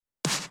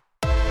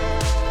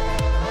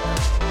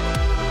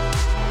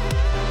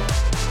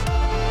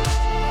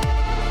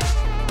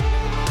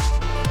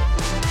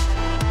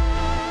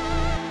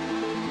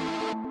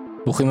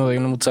ברוכים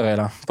הבאים למוצר,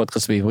 אלא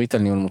פודקאסט בעברית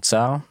על ניהול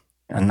מוצר.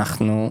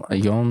 אנחנו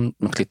היום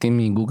מקליטים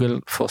מגוגל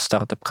for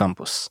Startup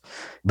Campus,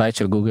 בית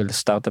של גוגל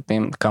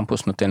לסטארט-אפים.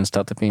 קמפוס נותן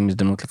לסטארט-אפים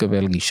הזדמנות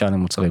לקבל גישה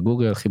למוצרי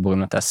גוגל,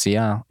 חיבורים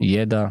לתעשייה,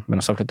 ידע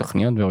בנוסף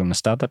לתוכניות ואירועים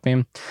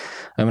לסטארט-אפים.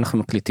 היום אנחנו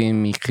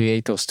מקליטים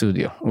מ-Creator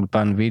Studio,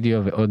 אולפן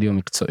וידאו ואודיו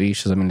מקצועי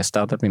שזמין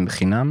לסטארט-אפים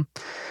בחינם.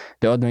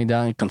 לעוד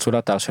מידע ייכנסו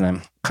לאתר שלהם,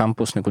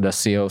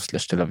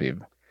 campus.co/תל אביב.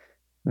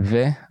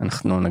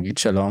 ואנחנו נגיד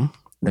שלום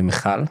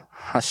למיכל,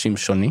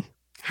 השימשוני.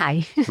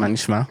 היי. מה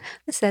נשמע?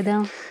 בסדר.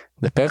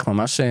 זה פרק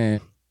ממש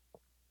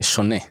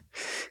שונה,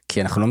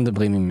 כי אנחנו לא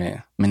מדברים עם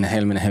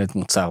מנהלת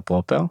מוצר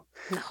פרופר,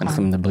 נכון.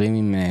 אנחנו מדברים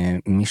עם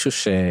מישהו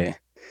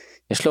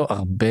שיש לו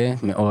הרבה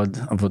מאוד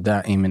עבודה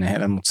עם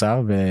מנהל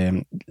המוצר,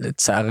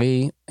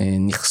 ולצערי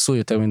נכסו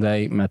יותר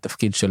מדי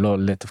מהתפקיד שלו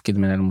לתפקיד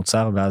מנהל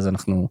מוצר, ואז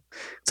אנחנו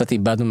קצת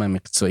איבדנו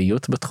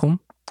מהמקצועיות בתחום,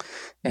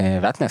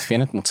 ואת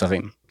מאפיינת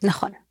מוצרים.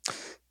 נכון.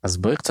 אז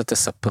בואי קצת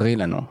תספרי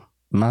לנו,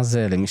 מה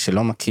זה למי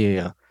שלא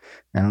מכיר,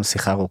 היה לנו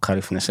שיחה ארוכה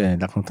לפני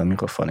שהדלקנו את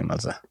המיקרופונים על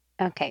זה.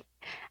 אוקיי,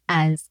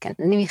 אז כן,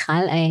 אני מיכל,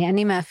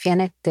 אני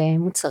מאפיינת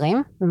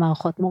מוצרים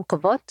במערכות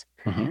מורכבות.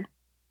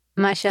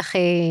 מה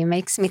שהכי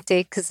makes me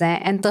tick זה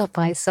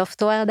enterprise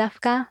software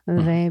דווקא,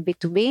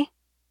 ו-B2B,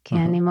 כי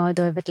אני מאוד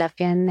אוהבת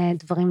לאפיין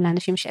דברים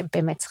לאנשים שהם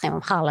באמת צריכים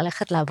מחר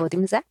ללכת לעבוד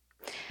עם זה.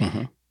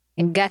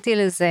 הגעתי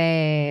לזה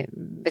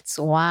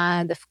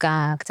בצורה דווקא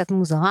קצת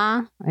מוזרה,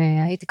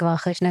 הייתי כבר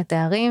אחרי 2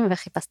 תארים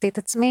וחיפשתי את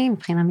עצמי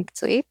מבחינה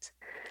מקצועית.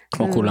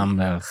 כמו כולם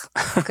בערך.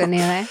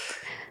 כנראה.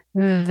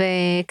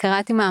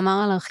 וקראתי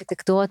מאמר על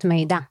ארכיטקטורת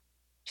מידע,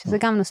 שזה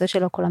גם נושא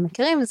שלא כולם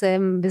מכירים, זה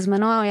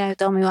בזמנו היה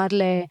יותר מיועד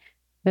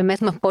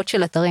לבאמת מפות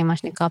של אתרים, מה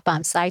שנקרא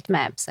פעם סייט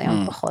מאפס,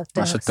 היום פחות.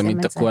 מה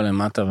שתמיד תקוע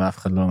למטה ואף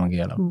אחד לא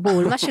מגיע אליו.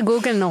 בול, מה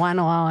שגוגל נורא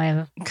אוהב.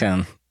 כן.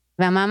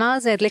 והמאמר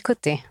הזה הדליק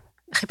אותי.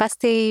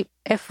 חיפשתי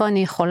איפה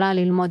אני יכולה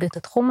ללמוד את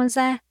התחום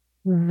הזה,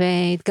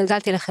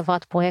 והתגלגלתי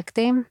לחברת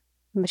פרויקטים,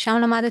 ושם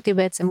למדתי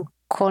בעצם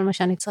כל מה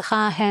שאני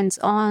צריכה,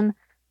 hands on,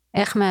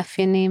 איך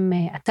מאפיינים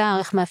אתר,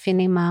 איך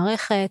מאפיינים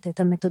מערכת, את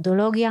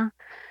המתודולוגיה,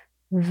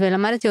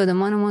 ולמדתי עוד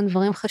המון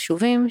דברים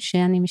חשובים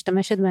שאני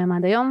משתמשת בהם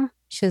עד היום,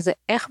 שזה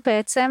איך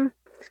בעצם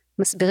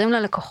מסבירים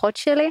ללקוחות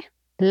שלי,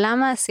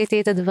 למה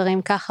עשיתי את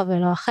הדברים ככה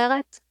ולא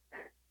אחרת,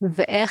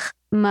 ואיך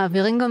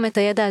מעבירים גם את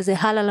הידע הזה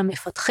הלאה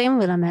למפתחים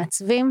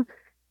ולמעצבים,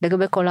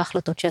 לגבי כל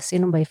ההחלטות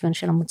שעשינו באפיון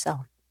של המוצר.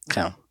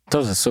 כן.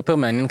 טוב, זה סופר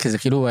מעניין, כי זה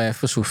כאילו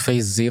איפשהו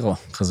פייס זירו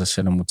כזה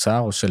של המוצר,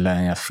 או של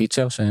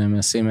הפיצ'ר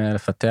שמנסים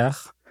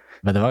לפתח.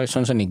 והדבר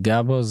הראשון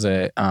שניגע בו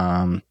זה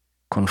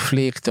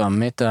הקונפליקט או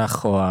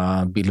המתח או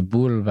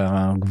הבלבול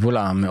והגבול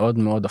המאוד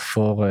מאוד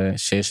אפור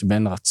שיש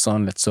בין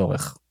רצון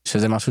לצורך,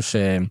 שזה משהו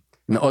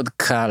שמאוד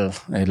קל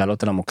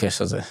לעלות על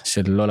המוקש הזה,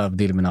 של לא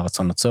להבדיל בין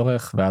הרצון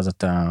לצורך, ואז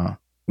אתה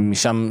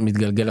משם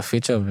מתגלגל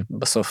הפיצ'ר,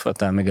 ובסוף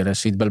אתה מגלה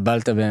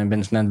שהתבלבלת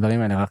בין שני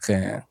הדברים האלה, רק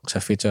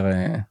כשהפיצ'ר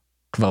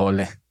כבר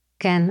עולה.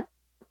 כן.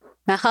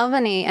 מאחר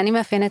ואני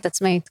מאפיינת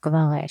עצמאית כבר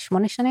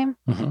 8 שנים,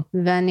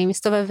 ואני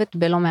מסתובבת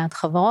בלא מעט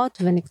חברות,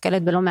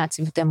 ונתקלת בלא מעט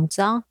צוותי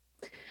מוצר,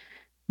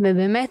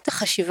 ובאמת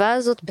החשיבה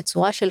הזאת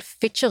בצורה של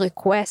פיצ'ר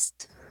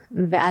ריקווסט,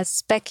 ואז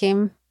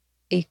ספקים,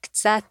 היא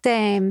קצת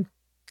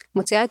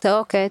מוציאה את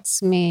העוקץ,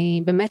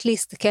 מבאמת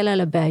להסתכל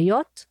על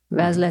הבעיות,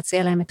 ואז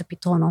להציע להם את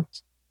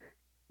הפתרונות.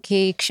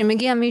 כי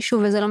כשמגיע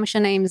מישהו, וזה לא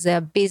משנה אם זה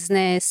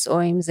הביזנס,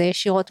 או אם זה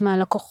ישירות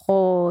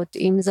מהלקוחות,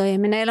 אם זה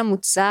מנהל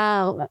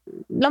המוצר,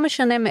 לא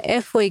משנה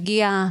מאיפה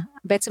הגיע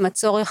בעצם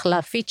הצורך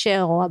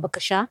לפיצ'ר או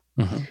הבקשה,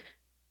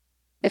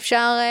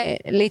 אפשר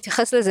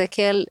להתייחס לזה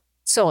כאל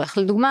צורך.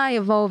 לדוגמה,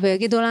 יבואו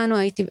ויגידו לנו,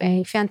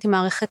 אפיינתי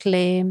מערכת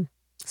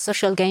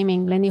לסושיאל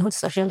גיימינג, לניהול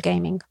סושיאל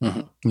גיימינג.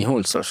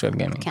 ניהול סושיאל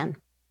גיימינג. כן.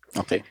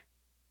 אוקיי.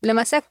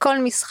 למעשה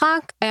כל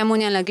משחק היה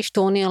מעוניין להגיש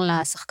טורניר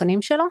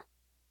לשחקנים שלו,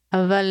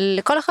 אבל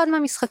לכל אחד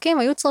מהמשחקים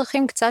היו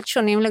צרכים קצת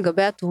שונים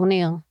לגבי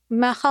הטורניר,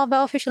 מאחר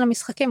והאופי של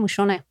המשחקים הוא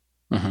שונה.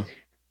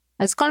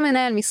 אז כל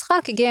מנהל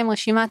משחק הגיע עם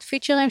רשימת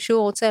פיצ'רים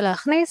שהוא רוצה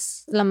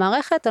להכניס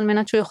למערכת, על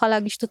מנת שהוא יוכל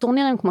להגיש את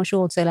הטורנירים כמו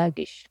שהוא רוצה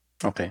להגיש.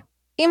 אוקיי.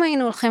 אם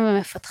היינו הולכים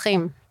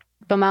ומפתחים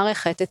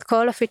במערכת את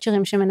כל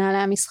הפיצ'רים שמנהלי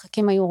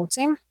המשחקים היו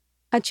רוצים,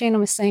 עד שהיינו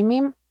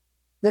מסיימים,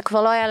 זה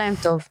כבר לא היה להם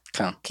טוב.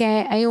 כן. כי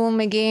היו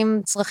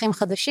מגיעים צרכים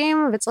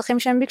חדשים, וצרכים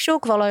שהם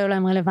ביקשו כבר לא היו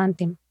להם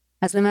רלוונטיים.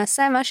 אז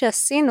למעשה מה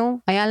שעשינו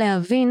היה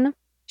להבין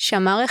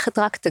שהמערכת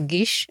רק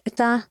תגיש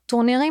את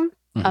הטורנירים,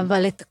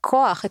 אבל את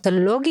הכוח, את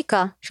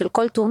הלוגיקה של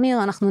כל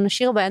טורניר, אנחנו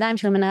נשאיר בידיים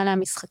של מנהלי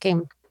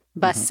המשחקים,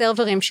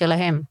 בסרברים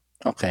שלהם.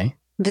 אוקיי.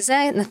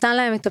 וזה נתן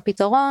להם את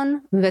הפתרון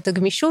ואת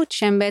הגמישות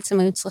שהם בעצם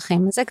היו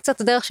צריכים. זה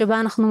קצת הדרך שבה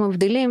אנחנו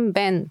מבדילים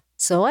בין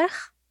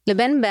צורך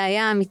לבין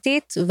בעיה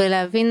אמיתית,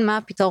 ולהבין מה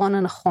הפתרון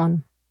הנכון.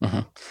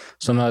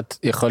 זאת אומרת,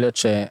 יכול להיות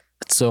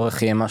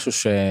שהצורך יהיה משהו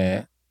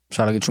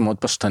אפשר להגיד שהוא מאוד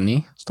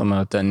פשטני, זאת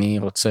אומרת, אני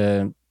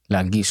רוצה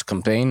להגיש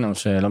קמפיין, או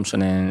שלא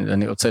משנה,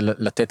 אני רוצה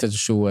לתת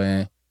איזשהו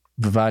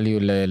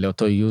value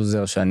לאותו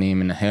יוזר שאני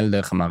מנהל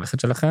דרך המערכת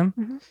שלכם,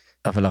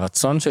 אבל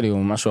הרצון שלי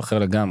הוא משהו אחר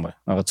לגמרי.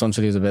 הרצון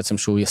שלי זה בעצם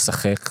שהוא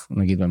ישחק,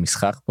 נגיד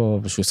במשחק פה,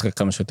 ושהוא ישחק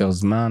כמה שיותר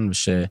זמן,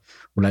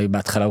 ושאולי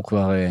בהתחלה הוא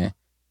כבר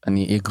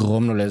אני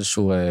אגרום לו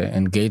לאיזשהו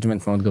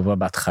engagement מאוד גבוה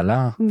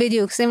בהתחלה.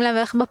 בדיוק, שים לב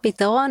איך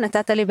בפתרון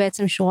נתת לי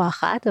בעצם שורה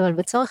אחת, אבל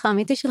בצורך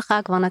האמיתי שלך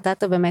כבר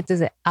נתת באמת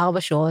איזה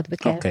 4 שורות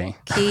בכיף.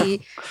 אוקיי.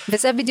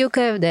 וזה בדיוק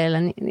ההבדל.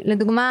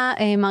 לדוגמה,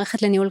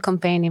 מערכת לניהול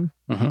קמפיינים.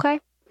 אוקיי?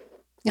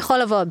 יכול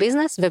לבוא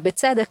הביזנס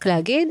ובצדק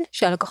להגיד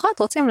שהלקוחות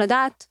רוצים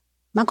לדעת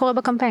מה קורה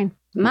בקמפיין.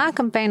 מה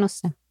הקמפיין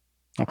עושה.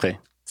 אוקיי.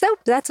 זהו,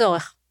 זה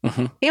הצורך.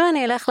 אם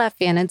אני אלך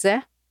לאפיין את זה,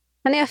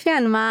 אני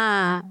אפיין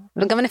מה,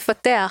 וגם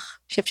נפתח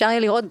שאפשר יהיה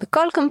לראות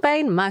בכל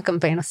קמפיין מה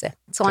הקמפיין עושה.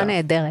 בצורה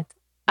נהדרת.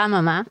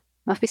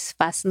 מה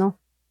פספסנו?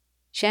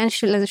 שאין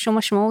לזה שום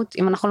משמעות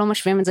אם אנחנו לא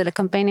משווים את זה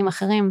לקמפיינים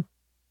אחרים.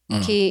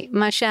 כי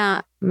מה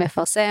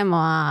שהמפרסם או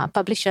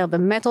הפאבלישר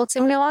באמת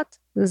רוצים לראות,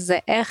 זה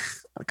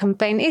איך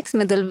קמפיין X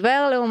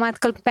מדלבר לעומת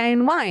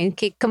קמפיין Y,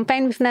 כי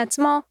קמפיין בפני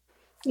עצמו,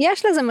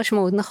 יש לזה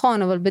משמעות,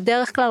 נכון, אבל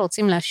בדרך כלל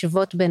רוצים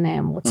להשוות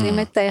ביניהם, רוצים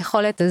את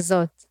היכולת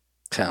הזאת.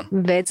 כן.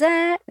 ואת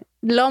זה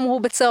לא אמרו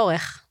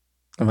בצורך.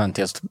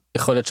 הבנתי, אז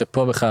יכול להיות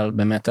שפה בכלל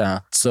באמת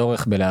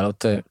הצורך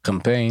בלהעלות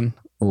קמפיין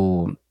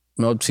הוא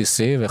מאוד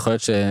בסיסי, ויכול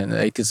להיות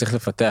שהייתי צריך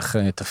לפתח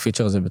את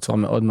הפיצ'ר הזה בצורה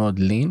מאוד מאוד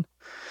לין,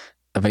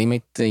 אבל אם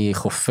הייתי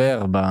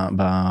חופר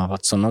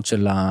ברצונות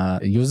של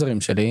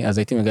היוזרים שלי, אז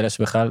הייתי מגלה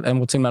שבכלל הם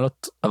רוצים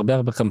להעלות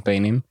הרבה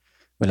קמפיינים,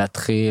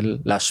 ולהתחיל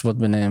להשוות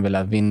ביניהם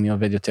ולהבין מי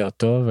עובד יותר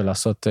טוב,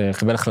 ולעשות,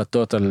 לקבל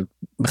החלטות על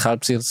בכלל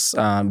בסיס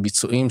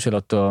הביצועים של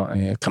אותו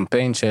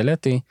קמפיין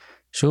שהעליתי,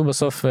 שהוא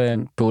בסוף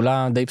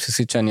פעולה די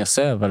בסיסית שאני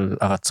עושה, אבל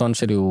הרצון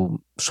שלי הוא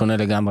שונה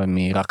לגמרי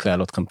מרק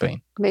להעלות קמפיין.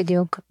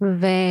 בדיוק,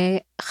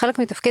 וחלק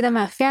מתפקיד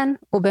המאפיין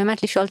הוא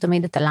באמת לשאול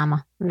תמיד את הלמה.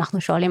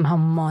 אנחנו שואלים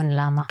המון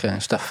למה. כן,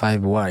 יש את ה-5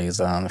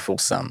 Whys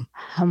המפורסם.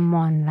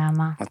 המון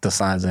למה. את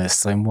עושה איזה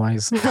 20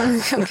 Whys?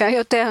 כן,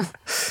 יותר.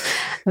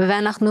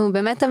 ואנחנו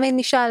באמת תמיד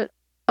נשאל,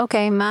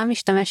 אוקיי, מה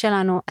המשתמש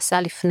שלנו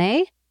עשה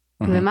לפני,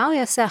 ומה הוא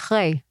יעשה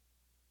אחרי?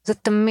 זה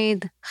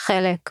תמיד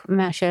חלק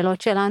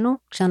מהשאלות שלנו,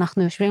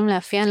 כשאנחנו יושבים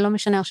לאפיין, לא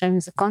משנה עכשיו אם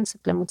זה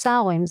קונספט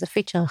למוצר, או אם זה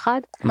פיצ'ר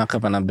אחד. מה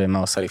הכוונה במה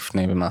עושה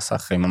לפני ומה עושה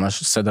אחרי?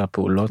 ממש סדר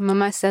הפעולות?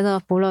 ממש סדר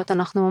הפעולות,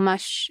 אנחנו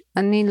ממש,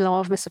 אני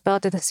לרוב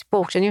מספרת את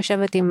הסיפור, כשאני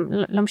יושבת עם,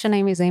 לא משנה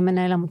אם זה עם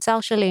מנהל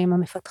המוצר שלי, עם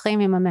המפתחים,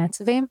 עם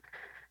המעצבים,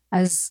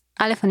 אז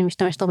א', אני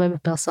משתמשת הרבה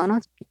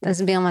בפרסונות,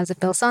 תסביר מה זה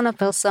פרסונה,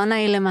 פרסונה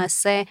היא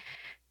למעשה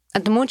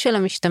הדמות של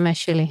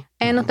המשתמש שלי,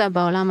 אין אותה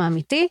בעולם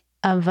האמיתי,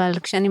 אבל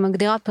כשאני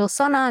מגדירה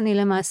פרסונה, אני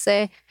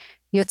למעשה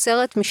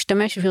יוצרת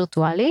משתמש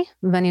וירטואלי,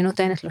 ואני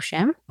נותנת לו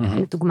שם,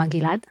 לדוגמה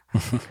גלעד,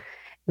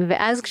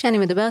 ואז כשאני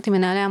מדברת עם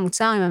מנהלי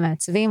המוצר, עם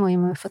המעצבים או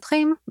עם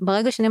המפתחים,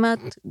 ברגע שאני אומרת,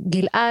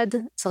 גלעד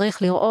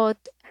צריך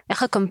לראות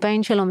איך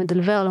הקמפיין שלו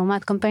מדלבר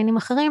לעומת קמפיינים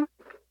אחרים,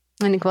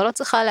 אני כבר לא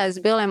צריכה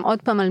להסביר להם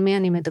עוד פעם על מי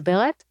אני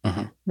מדברת,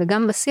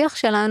 וגם בשיח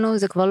שלנו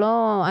זה כבר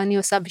לא אני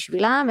עושה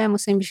בשבילם, הם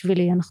עושים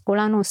בשבילי, אנחנו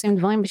כולנו עושים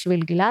דברים בשביל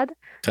גלעד,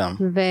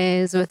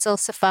 וזה יוצר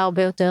שפה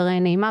הרבה יותר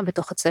נעימה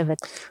בתוך הצוות.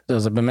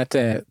 זה באמת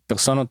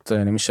פרסונות,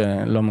 למי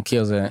שלא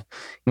מכיר, זה,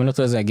 אם לא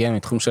טועה זה הגיע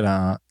מתחום של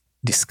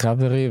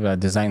דיסקאברי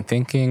והדיזיין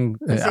תינקינג.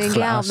 זה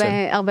הגיע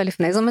הרבה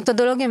לפני, זו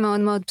מתודולוגיה מאוד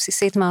מאוד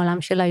בסיסית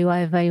מהעולם של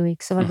ה-UI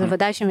וה-UX, אבל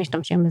בוודאי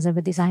שמשתמשים בזה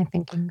בדיזיין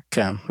תינקינג.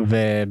 כן,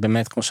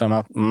 ובאמת כמו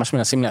שאמרת, ממש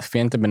מנסים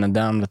לאפיין את הבן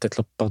אדם, לתת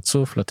לו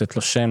פרצוף, לתת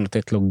לו שם,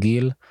 לתת לו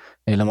גיל,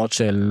 למרות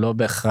שלא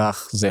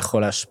בהכרח זה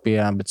יכול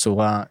להשפיע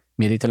בצורה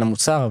מיידית על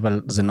המוצר,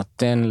 אבל זה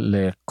נותן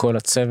לכל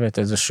הצוות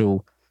איזשהו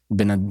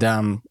בן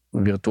אדם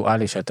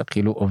וירטואלי שאתה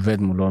כאילו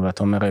עובד מולו,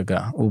 ואתה אומר רגע,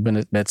 הוא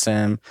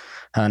בעצם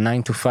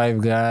ה-9 to 5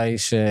 guy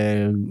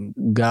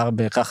שגר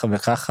בככה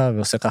וככה,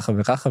 ועושה ככה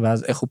וככה,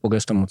 ואז איך הוא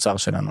פוגש את המוצר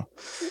שלנו.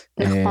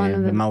 נכון.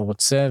 ומה הוא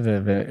רוצה,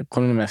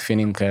 וכל מיני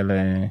מאפיינים כאלה.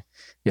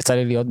 יצא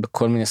לי להיות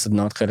בכל מיני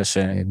סדנאות כאלה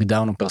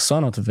שהגדרנו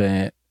פרסונות,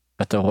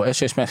 ואתה רואה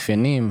שיש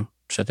מאפיינים,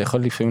 שאתה יכול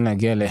לפעמים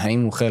להגיע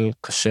להאם הוא אוכל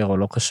כשר או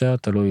לא כשר,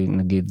 תלוי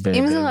נגיד.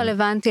 אם זה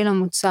רלוונטי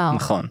למוצר.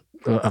 נכון.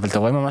 אבל אתה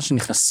רואה ממש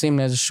שנכנסים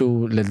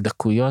לאיזשהו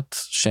לדקויות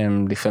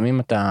שהם לפעמים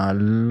אתה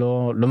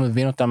לא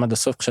מבין אותם עד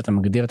הסוף כשאתה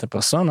מגדיר את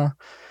הפרסונה,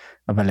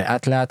 אבל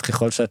לאט לאט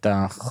ככל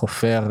שאתה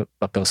חופר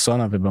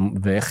בפרסונה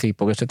ואיך היא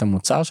פוגשת את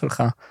המוצר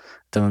שלך,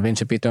 אתה מבין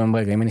שפתאום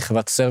רגע, אם אני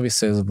חברת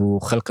סרוויסס והוא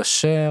אוכל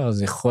כשר,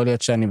 אז יכול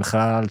להיות שאני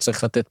בכלל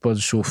צריך לתת פה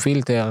איזשהו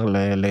פילטר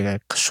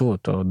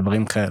לכשרות או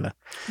דברים כאלה.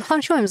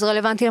 נכון, שוב, אם זה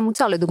רלוונטי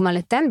למוצר, לדוגמה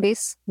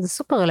לטנביס, זה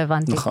סופר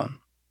רלוונטי. נכון.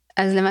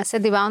 אז למעשה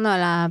דיברנו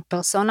על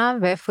הפרסונה,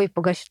 ואיפה היא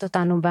פוגשת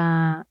אותנו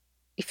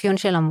באפיון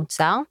של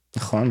המוצר.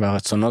 נכון,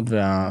 והרצונות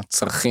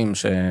והצרכים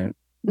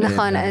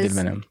נכון,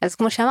 אז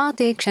כמו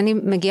שאמרתי, כשאני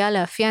מגיעה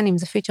לאפיין, אם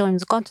זה פיצ'ר, אם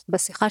זה קונטנט,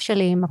 בשיחה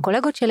שלי עם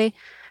הקולגות שלי,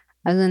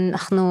 אז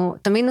אנחנו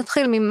תמיד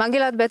נתחיל ממה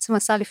גלעד בעצם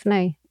עשה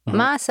לפני.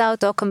 מה עשה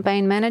אותו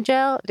קמפיין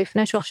מנג'ר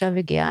לפני שהוא עכשיו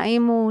הגיע?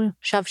 האם הוא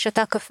עכשיו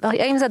שתה קפה?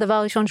 האם זה הדבר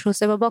הראשון שהוא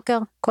עושה בבוקר?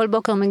 כל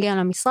בוקר מגיע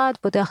למשרד,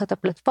 פותח את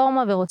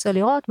הפלטפורמה ורוצה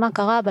לראות מה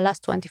קרה ב-last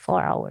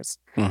 24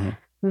 hours.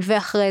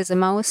 ואחרי זה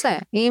מה הוא עושה?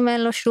 אם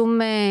אין לו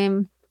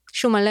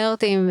שום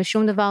אלרטים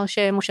ושום דבר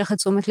שמושך את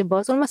תשומת ליבו,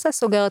 אז הוא למעשה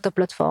סוגר את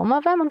הפלטפורמה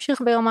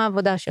וממשיך ביום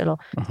העבודה שלו.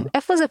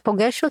 איפה זה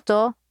פוגש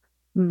אותו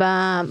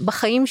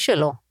בחיים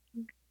שלו,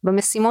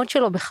 במשימות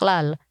שלו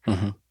בכלל?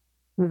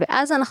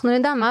 ואז אנחנו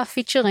נדע מה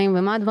הפיצ'רים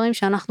ומה הדברים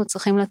שאנחנו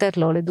צריכים לתת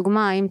לו.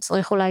 לדוגמה, האם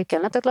צריך אולי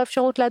כן לתת לו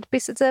אפשרות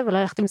להדפיס את זה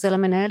וללכת עם זה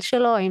למנהל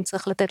שלו, האם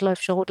צריך לתת לו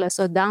אפשרות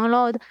לעשות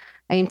דאונלוד,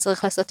 האם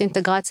צריך לעשות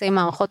אינטגרציה עם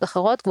מערכות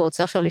אחרות, והוא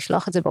רוצה עכשיו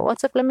לשלוח את זה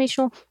בוואטסאפ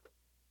למישהו.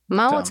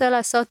 מה הוא רוצה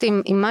לעשות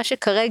עם מה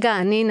שכרגע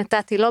אני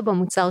נתתי לו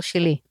במוצר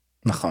שלי?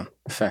 נכון,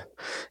 יפה.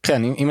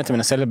 כן, אם אתה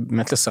מנסה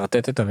באמת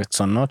לסרטט את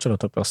הרצונות של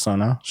אותו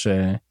פרסונה,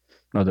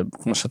 לא יודע,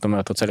 כמו שאת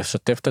אומרת, רוצה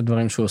לשתף את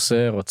הדברים שהוא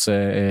עושה, רוצה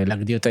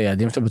להגדיר את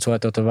היעדים שלו בצורה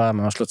יותר טובה,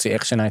 ממש להוציא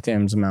אקשן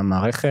אייטמס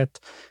מהמערכת,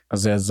 אז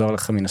זה יעזור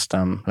לך מן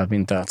הסתם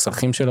להבין את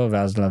הצרכים שלו,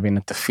 ואז להבין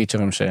את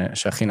הפיצ'רים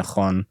שהכי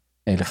נכון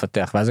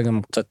לפתח, ואז זה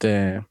גם קצת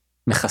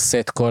מכסה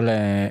את כל,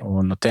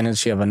 או נותן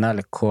איזושהי הבנה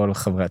לכל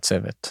חברי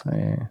הצוות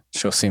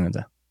שעושים את זה.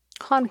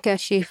 נכון, כי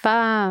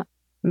השאיפה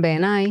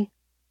בעיניי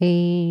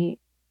היא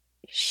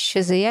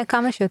שזה יהיה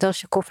כמה שיותר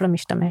שקוף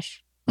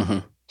למשתמש.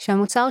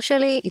 שהמוצר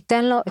שלי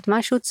ייתן לו את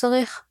מה שהוא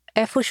צריך,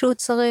 איפה שהוא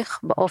צריך,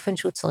 באופן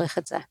שהוא צריך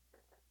את זה.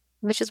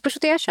 ושזה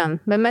פשוט יהיה שם.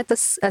 באמת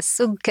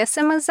הסוג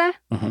קסם הזה,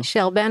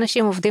 שהרבה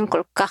אנשים עובדים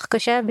כל כך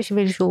קשה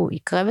בשביל שהוא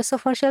יקרה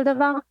בסופו של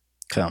דבר.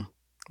 כן.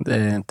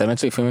 האמת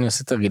שלפעמים אני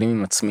עושה תרגילים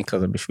עם עצמי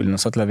כזה, בשביל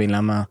לנסות להבין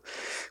למה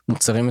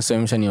מוצרים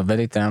מסוימים שאני עובד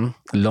איתם,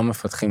 לא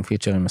מפתחים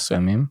פיצ'רים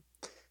מסוימים.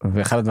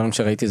 ואחד הדברים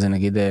שראיתי זה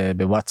נגיד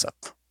בוואטסאפ.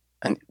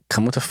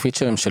 כמות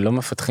הפיצ'רים שלא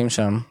מפתחים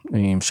שם,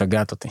 היא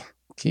משגעת אותי.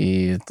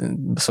 כי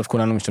בסוף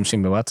כולנו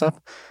משתמשים בוואטסאפ,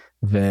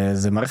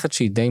 וזה מערכת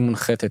שהיא די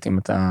מונחתת אם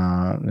אתה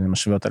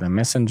משווה אותה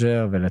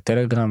למסנג'ר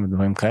ולטלגרם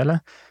ודברים כאלה.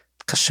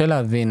 קשה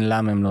להבין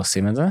למה הם לא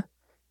עושים את זה,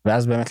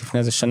 ואז באמת לפני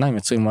איזה שנה הם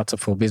יצאו עם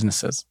וואטסאפ for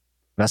businesses.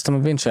 ואז אתה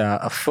מבין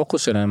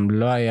שהפוקוס שלהם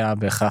לא היה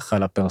בהכרח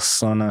על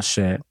הפרסונה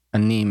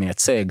שאני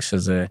מייצג,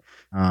 שזה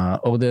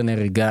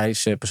ה-ordinary guy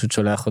שפשוט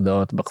שולח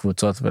הודעות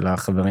בקבוצות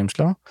ולחברים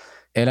שלו,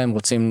 אלא הם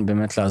רוצים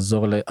באמת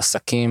לעזור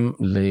לעסקים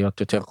להיות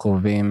יותר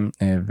קרובים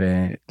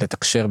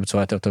ולתקשר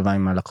בצורה יותר טובה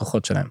עם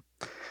הלקוחות שלהם.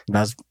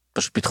 ואז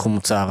פשוט פיתחו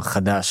מוצר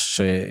חדש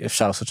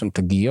שאפשר לעשות שם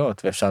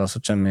תגיות ואפשר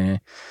לעשות שם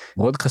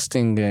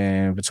ברודקאסטינג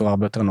בצורה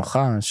הרבה יותר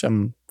נוחה,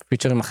 שם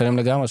פיצ'רים אחרים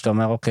לגמרי שאתה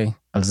אומר אוקיי,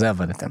 על זה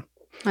עבדתם.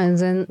 אז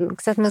זה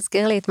קצת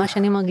מזכיר לי את מה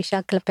שאני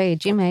מרגישה כלפי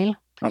ג'ימייל,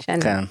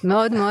 שאני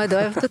מאוד מאוד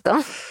אוהבת אותו,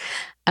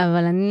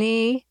 אבל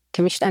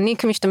אני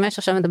כמשתמש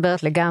עכשיו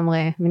מדברת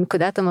לגמרי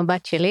מנקודת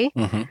המבט שלי,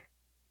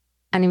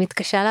 אני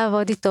מתקשה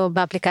לעבוד איתו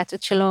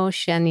באפליקציות שלו,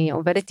 שאני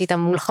עובדת איתה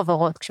מול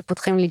חברות,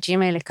 כשפותחים לי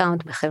ג'ימייל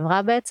אקאונט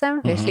בחברה בעצם,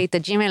 ויש לי את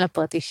הג'ימייל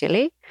הפרטי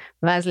שלי,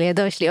 ואז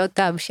לידו יש לי עוד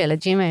טאב של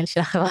הג'ימייל של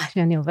החברה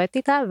שאני עובדת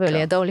איתה,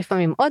 ולידו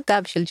לפעמים עוד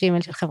טאב של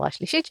ג'ימייל של חברה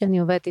שלישית שאני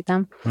עובדת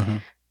איתם,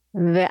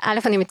 וא'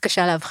 אני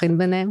מתקשה להבחין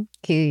ביניהם,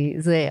 כי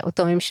זה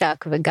אותו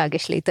ממשק, וגג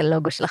יש לי את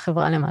הלוגו של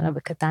החברה למעלה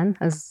בקטן,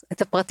 אז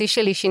את הפרטי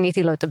שלי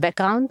שיניתי לו את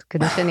הבקראונד,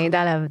 כדי שאני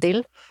אדע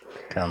להבדיל.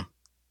 כן.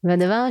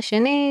 והדבר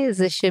השני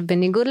זה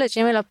שבניגוד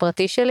לג'ימייל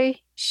הפרטי שלי,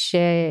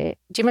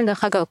 שג'ימייל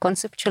דרך אגב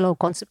הקונספט שלו הוא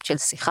קונספט של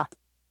שיחה.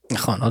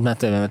 נכון, עוד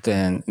מעט באמת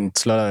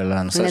נצלול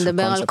לנושא של קונספטים.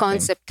 נדבר על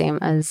קונספטים,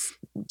 אז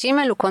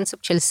ג'ימייל הוא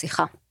קונספט של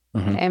שיחה.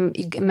 הם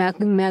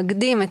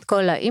מאגדים את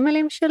כל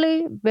האימיילים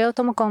שלי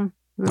באותו מקום.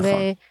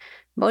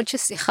 ובעוד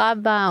ששיחה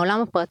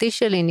בעולם הפרטי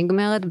שלי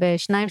נגמרת ב2-3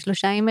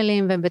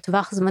 אימיילים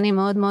ובטווח זמני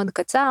מאוד מאוד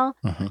קצר,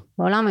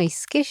 בעולם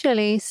העסקי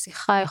שלי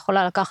שיחה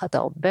יכולה לקחת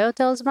הרבה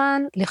יותר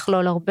זמן,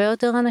 לכלול הרבה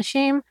יותר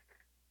אנשים,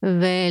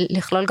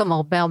 ולכלול גם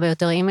הרבה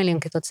יותר אימיילים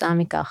כתוצאה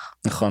מכך.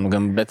 נכון,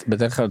 גם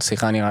בדרך כלל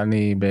שיחה נראה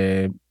לי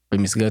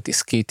במסגרת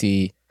עסקית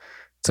היא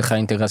צריכה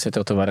אינטגרציה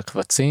יותר טובה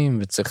לקבצים,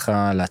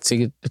 וצריכה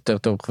להציג יותר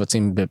טוב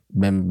קבצים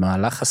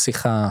במהלך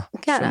השיחה.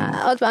 כן,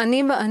 עוד פעם,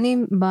 אני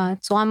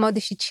בצורה מאוד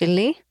אישית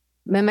שלי,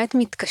 באמת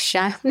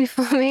מתקשה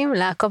לפעמים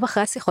לעקוב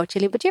אחרי השיחות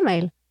שלי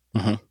בג'ימייל.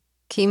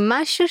 כי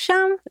משהו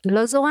שם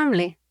לא זורם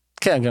לי.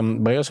 כן,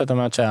 גם ברגע שאת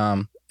אומרת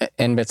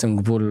שאין בעצם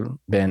גבול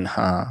בין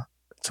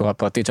הצורה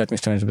הפרטית שאת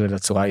משתמשת בזה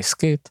לצורה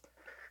העסקית,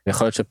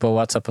 ויכול להיות שפה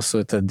וואטסאפ עשו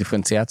את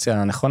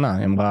הדיפרנציאציה הנכונה,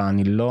 היא אמרה,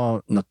 אני לא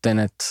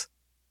נותנת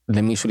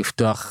למישהו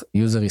לפתוח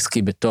יוזר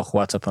עסקי בתוך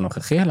וואטסאפ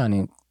הנוכחי, אלא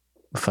אני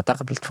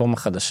מפתחת פלטפורמה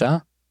חדשה,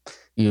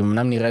 היא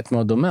אמנם נראית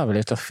מאוד דומה, אבל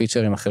יש לה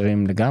פיצ'רים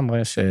אחרים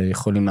לגמרי,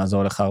 שיכולים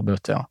לעזור לך הרבה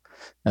יותר.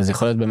 אז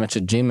יכול להיות באמת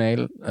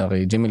שג'ימייל,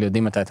 הרי ג'ימייל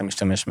יודעים מתי אתה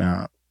משתמש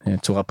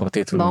מהצורה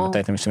פרטית, ומתי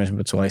אתה משתמש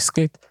בצורה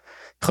עסקית,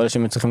 יכול להיות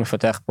שהם צריכים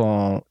לפתח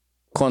פה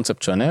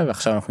קונספט שונה,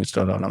 ועכשיו אנחנו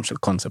נצלול לעולם של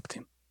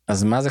קונספטים.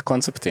 אז מה זה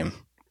קונספטים?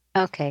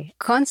 אוקיי,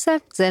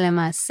 קונספט זה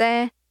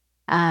למעשה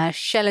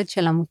השלד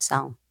של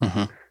המוצר.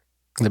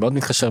 זה מאוד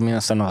מתקשר מן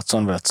הסתם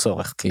לרצון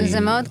ולצורך. זה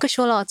מאוד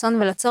קשור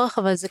לרצון ולצורך,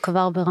 אבל זה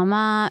כבר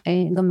ברמה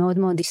גם מאוד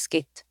מאוד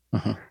עסקית.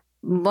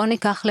 בוא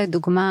ניקח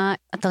לדוגמה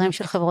אתרים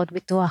של חברות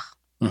ביטוח.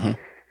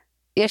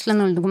 יש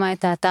לנו לדוגמה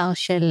את האתר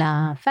של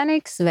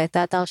הפניקס ואת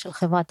האתר של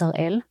חברת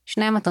הראל,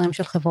 שניהם אתרים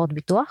של חברות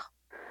ביטוח,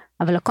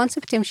 אבל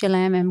הקונספטים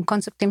שלהם הם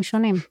קונספטים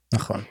שונים.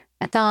 נכון.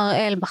 אתר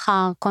הראל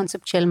בחר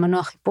קונספט של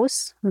מנוע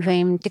חיפוש,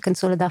 ואם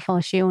תיכנסו לדף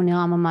הראשי הוא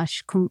נראה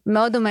ממש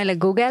מאוד דומה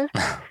לגוגל,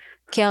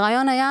 כי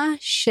הרעיון היה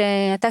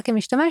שאתה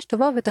כמשתמש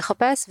תבוא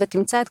ותחפש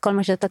ותמצא את כל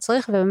מה שאתה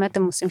צריך, ובאמת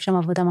הם עושים שם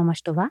עבודה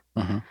ממש טובה.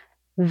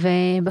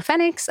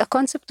 ובפניקס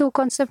הקונספט הוא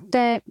קונספט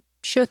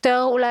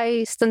שיותר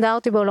אולי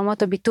סטנדרטי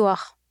בעולמות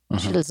הביטוח,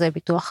 של זה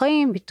ביטוח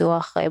חיים,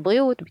 ביטוח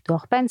בריאות,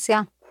 ביטוח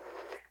פנסיה,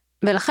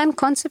 ולכן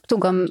קונספט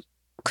הוא גם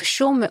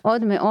קשור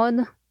מאוד מאוד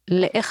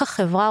לאיך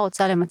החברה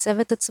רוצה למצב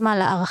את עצמה,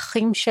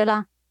 לערכים שלה,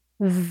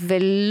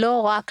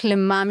 ולא רק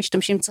למה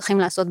המשתמשים צריכים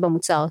לעשות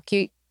במוצר,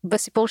 כי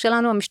בסיפור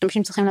שלנו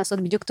המשתמשים צריכים לעשות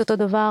בדיוק אותו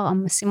דבר,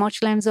 המשימות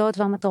שלהם זהות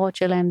והמטרות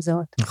שלהם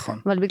זהות. נכון.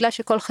 אבל בגלל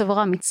שכל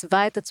חברה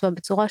מצווה את עצמה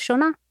בצורה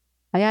שונה,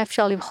 היה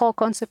אפשר לבחור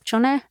קונספט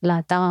שונה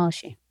לאתר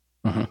הראשי.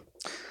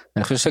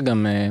 אני חושב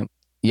שגם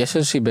יש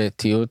איזושהי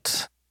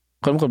בעייתיות,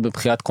 קודם כל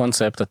בבחירת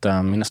קונספט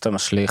אתה מן הסתם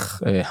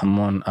משליך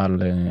המון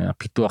על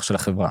הפיתוח של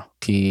החברה,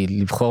 כי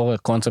לבחור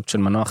קונספט של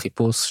מנוע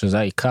חיפוש, שזה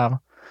העיקר,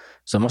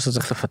 זה אומר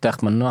שצריך לפתח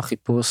מנוע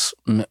חיפוש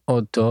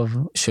מאוד טוב,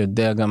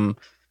 שיודע גם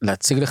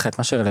להציג לך את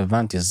מה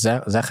שרלוונטי,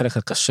 זה החלק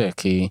הקשה,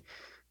 כי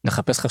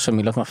לחפש לך שם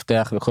מילות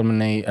מפתח וכל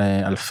מיני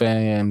אלפי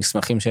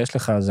מסמכים שיש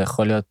לך, זה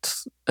יכול להיות,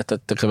 אתה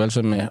תקבל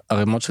שם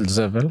ערימות של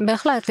זבל.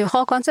 בהחלט,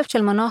 לבחור קונספט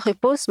של מנוע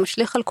חיפוש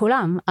משליך על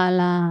כולם, על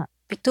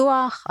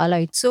הפיתוח, על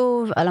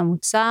העיצוב, על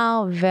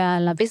המוצר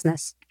ועל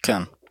הביזנס.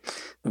 כן,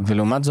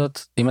 ולעומת זאת,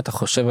 אם אתה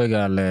חושב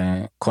רגע על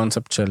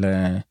קונספט של,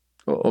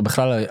 או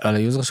בכלל על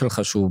היוזר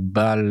שלך שהוא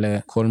בעל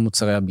כל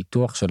מוצרי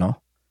הביטוח שלו,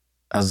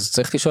 אז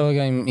צריך לשאול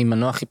רגע אם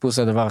מנוע חיפוש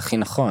זה הדבר הכי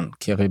נכון,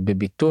 כי הרי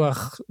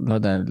בביטוח, לא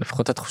יודע,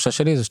 לפחות התחושה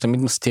שלי זה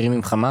שתמיד מסתירים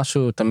ממך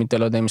משהו, תמיד אתה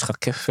לא יודע אם יש לך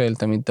כפל,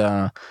 תמיד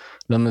אתה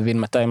לא מבין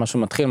מתי משהו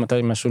מתחיל,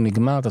 מתי משהו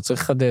נגמר, אתה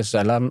צריך לחדש,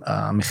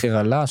 המחיר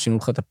עלה, שינו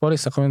לך את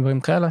הפוליסה, כל מיני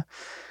דברים כאלה,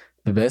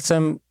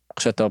 ובעצם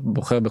כשאתה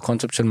בוחר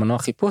בקונספט של מנוע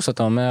חיפוש,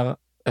 אתה אומר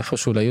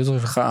איפשהו ליוזר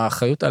שלך,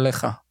 האחריות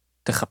עליך,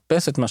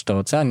 תחפש את מה שאתה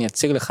רוצה, אני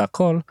אציג לך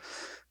הכל,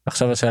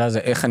 ועכשיו השאלה זה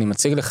איך אני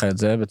מציג לך את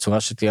זה,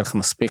 בצורה שתהיה לך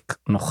מספיק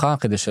נוחה,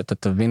 כדי שאתה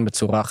תבין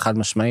בצורה חד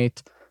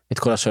משמעית, את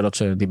כל השאלות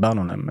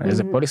שדיברנו עליהן,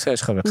 איזה פוליסה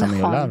יש לך וכמה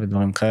היא עולה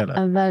ודברים כאלה.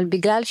 אבל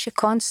בגלל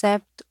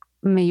שקונספט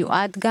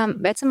מיועד גם,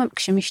 בעצם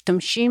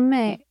כשמשתמשים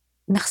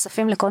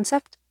נחשפים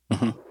לקונספט,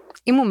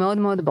 אם הוא מאוד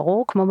מאוד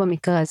ברור, כמו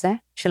במקרה הזה,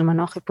 של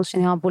מנוע חיפוש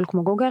שנראה בול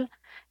כמו גוגל,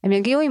 הם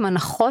יגיעו עם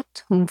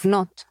הנחות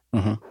מובנות,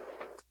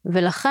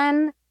 ולכן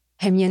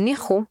הם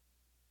יניחו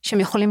שהם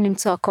יכולים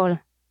למצוא הכל,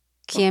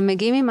 כי הם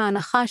מגיעים עם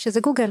ההנחה שזה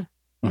גוגל,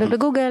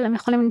 ובגוגל הם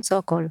יכולים למצוא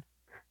הכל.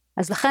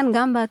 אז לכן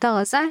גם באתר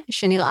הזה,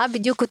 שנראה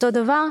בדיוק אותו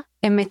דבר,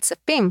 הם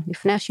מצפים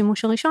לפני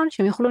השימוש הראשון,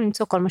 שהם יוכלו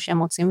למצוא כל מה שהם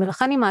רוצים,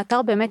 ולכן אם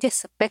האתר באמת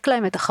יספק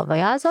להם את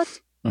החוויה הזאת,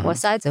 הוא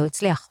עשה את זה, הוא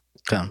הצליח.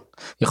 כן.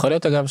 יכול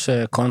להיות אגב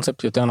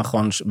שקונספט יותר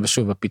נכון,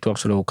 ושוב הפיתוח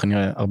שלו הוא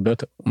כנראה הרבה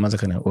יותר, מה זה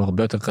כנראה? הוא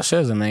הרבה יותר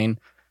קשה, זה מעין,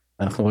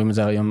 אנחנו רואים את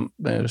זה היום,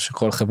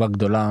 שכל חברה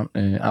גדולה,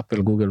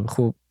 אפל, גוגל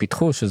וכו',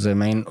 פיתחו שזה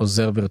מעין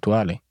עוזר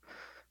וירטואלי,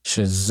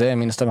 שזה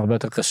מן הסתם הרבה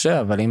יותר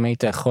קשה, אבל אם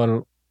היית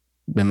יכול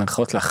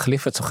במרכאות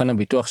להחליף את סוכן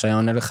הביטוח שהיה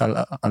עונה לך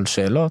על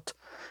שאלות,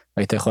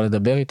 היית יכול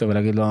לדבר איתו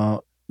ולהגיד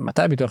לו,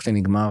 מתי הביטוח שלי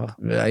נגמר,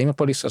 והאם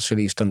הפוליסה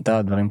שלי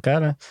השתנתה, דברים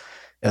כאלה,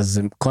 אז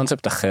זה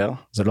קונספט אחר,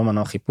 זה לא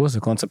מנוע חיפוש, זה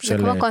קונספט של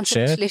צ'אט. זה כמו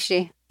קונספט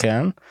שלישי.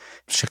 כן,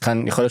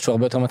 שכאן יכול להיות שהוא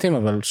הרבה יותר מתאים,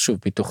 אבל שוב,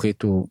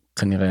 פיתוחית הוא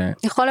כנראה...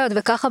 יכול להיות,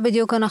 וככה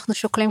בדיוק אנחנו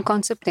שוקלים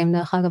קונספטים,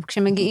 דרך אגב,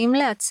 כשמגיעים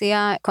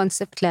להציע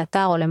קונספט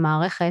לאתר או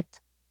למערכת,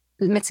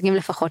 מציגים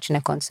לפחות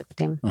שני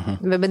קונספטים,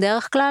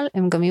 ובדרך כלל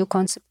הם גם יהיו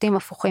קונספטים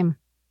הפוכים,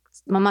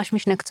 ממש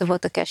משני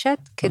קצוות הקשת,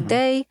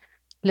 כדי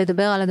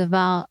לדבר על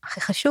הדבר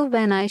הכי חשוב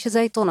בעיניי, שזה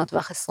היתרונות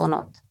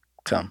והחסרונות.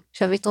 כן.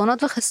 עכשיו,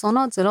 יתרונות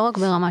וחסרונות זה לא רק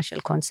ברמה של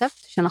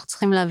קונספט, שאנחנו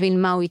צריכים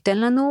להבין מה הוא ייתן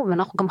לנו,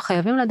 ואנחנו גם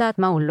חייבים לדעת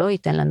מה הוא לא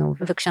ייתן לנו,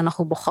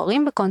 וכשאנחנו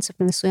בוחרים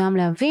בקונספט מסוים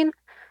להבין,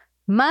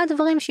 מה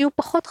הדברים שיהיו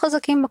פחות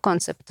חזקים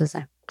בקונספט הזה.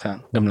 כן,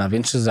 גם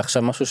להבין שזה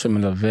עכשיו משהו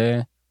שמלווה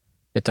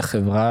את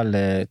החברה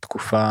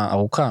לתקופה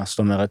ארוכה, זאת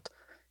אומרת,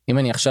 אם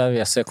אני עכשיו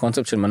אעשה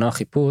קונספט של מנוע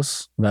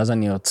חיפוש, ואז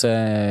אני רוצה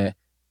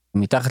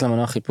מתחת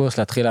למנוע חיפוש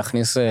להתחיל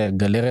להכניס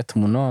גלריית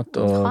תמונות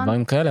או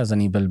דברים כאלה, אז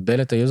אני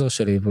אבלבל את היוזר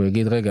שלי והוא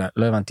יגיד, רגע,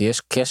 לא הבנתי,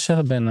 יש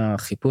קשר בין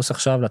החיפוש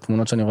עכשיו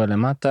לתמונות שאני רואה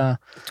למטה?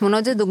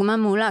 תמונות זה דוגמה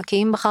מעולה, כי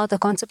אם בחרת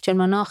קונספט של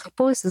מנוע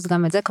חיפוש, אז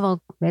גם את זה כבר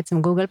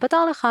בעצם גוגל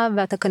פתר לך,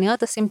 ואתה כנראה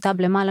תשים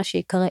טאב למעלה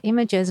שיקרא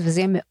אימג'ז, וזה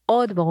יהיה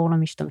מאוד ברור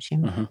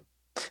למשתמשים.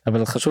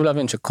 אבל חשוב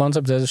להבין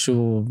שקונספט זה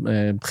איזשהו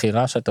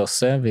בחירה שאתה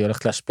עושה, והיא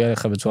הולכת להשפיע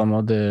עליך בצורה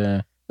מאוד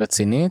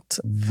רצינית,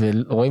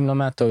 ורואים לא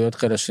מעט טעויות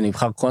כאלה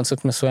שנבחר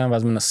קונספט מסוים,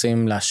 ואז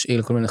מנסים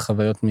להשאיל כל מיני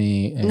חוויות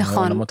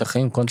מעולמות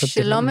אחרים,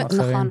 קונספטים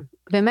אחרים. נכון,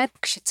 באמת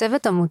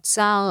כשצוות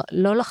המוצר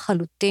לא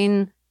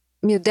לחלוטין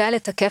יודע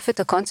לתקף את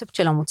הקונספט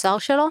של המוצר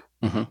שלו,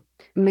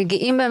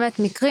 מגיעים באמת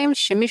מקרים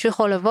שמישהו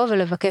יכול לבוא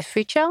ולבקש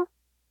פיצ'ר,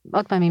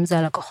 עוד פעם אם זה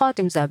הלקוחות,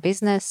 אם זה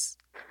הביזנס,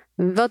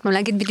 ועוד פעם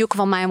להגיד בדיוק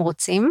כבר מה הם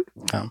רוצים,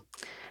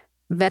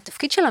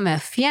 והתפקיד של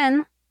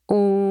המאפיין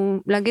הוא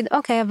להגיד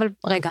אוקיי, אבל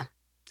רגע,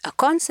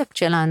 הקונספט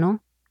שלנו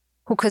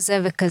הוא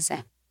כזה וכזה.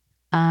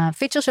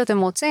 הפיצ'ר שאתם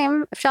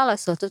רוצים, אפשר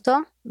לעשות אותו,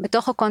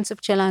 בתוך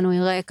הקונספט שלנו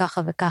יראה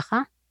ככה וככה,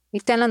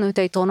 ייתן לנו את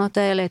היתרונות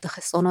האלה, את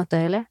החסרונות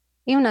האלה,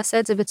 אם נעשה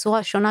את זה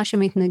בצורה שונה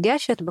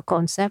שמתנגשת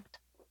בקונספט,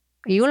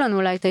 יהיו לנו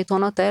אולי את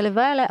היתרונות האלה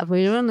והאלה, אבל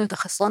יהיו לנו את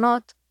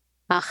החסרונות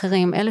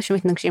האחרים, אלה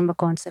שמתנגשים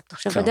בקונספט.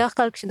 עכשיו בדרך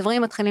כלל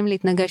כשדברים מתחילים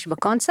להתנגש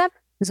בקונספט,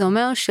 זה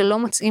אומר שלא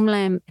מוצאים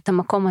להם את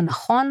המקום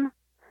הנכון,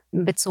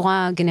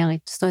 בצורה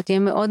גנרית. זאת אומרת, יהיה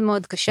מאוד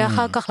מאוד קשה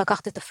אחר כך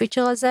לקחת את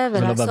הפיצ'ר הזה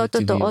ולעשות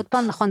אותו עוד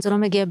פעם. נכון, זה לא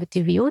מגיע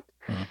בטבעיות.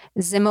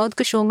 זה מאוד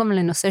קשור גם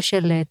לנושא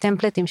של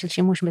טמפלטים, של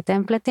שימוש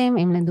בטמפלטים,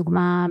 אם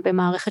לדוגמה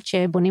במערכת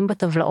שבונים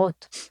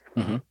בטבלאות.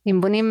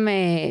 אם בונים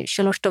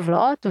 3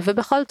 טבלאות,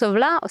 ובכל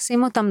טבלה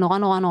עושים אותם נורא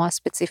נורא נורא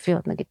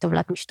ספציפיות, נגיד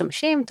טבלת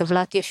משתמשים,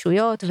 טבלת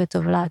ישויות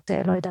וטבלת,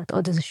 לא יודעת,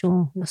 עוד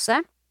איזשהו נושא.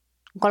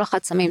 כל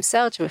אחד שמים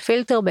סרצ'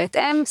 ופילטר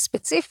בהתאם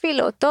ספציפי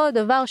לאותו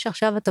דבר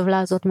שעכשיו הטבלה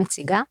הזאת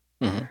מציגה.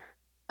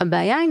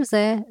 הבעיה עם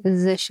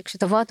זה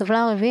שכשתבוא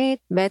הטבלה הרביעית,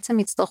 בעצם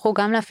יצטרכו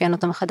גם לאפיין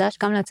אותה מחדש,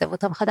 גם לעצב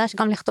אותה מחדש,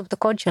 גם לכתוב את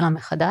הקוד שלה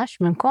מחדש,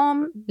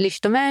 במקום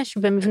להשתמש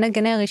במבנה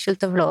גנרי של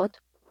טבלאות,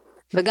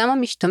 וגם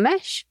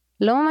המשתמש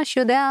לא ממש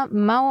יודע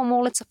מה הוא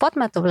אמור לצפות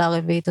מהטבלה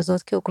הרביעית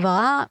הזאת, כי הוא כבר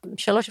ראה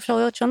 3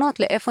 אפשרויות שונות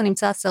לאיפה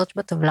נמצא הסרצ'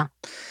 בטבלה.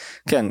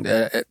 כן,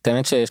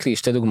 תאמת שיש לי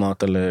 2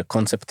 דוגמאות על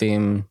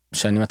קונספטים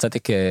שאני מצאתי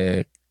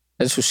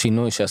כאיזשהו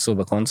שינוי שעשו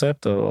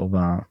בקונספט או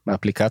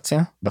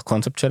באפליקציה,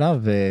 בקונספט שלה,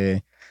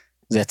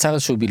 וזה יצר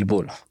איזשהו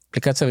בלבול.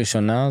 אפליקציה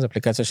ראשונה זו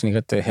אפליקציה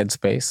שנקראת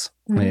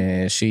Headspace,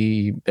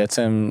 שהיא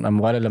בעצם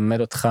אמורה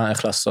ללמד אותך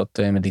איך לעשות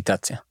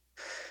מדיטציה.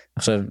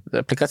 עכשיו, זו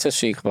אפליקציה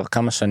שהיא כבר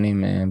כמה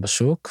שנים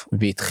בשוק,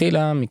 והיא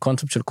התחילה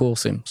מקונספט של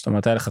קורסים. זאת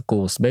אומרת, היה לך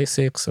קורס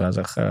בייסיקס, ואז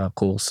היה לך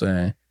קורס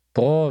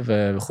פרו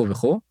וכו'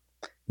 וכו'.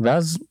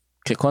 ואז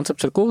כקונספט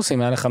של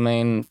קורסים, היה לך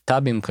מיין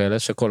טאבים כאלה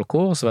שכל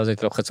קורס, ואז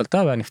היית לוחץ על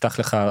טאב, והיה נפתח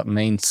לך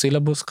מיין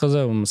סילבוס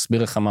כזה, הוא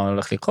מסביר לך מה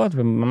הולך לקרות,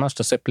 וממש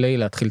תעשה פליי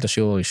להתחיל את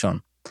השיעור הראשון.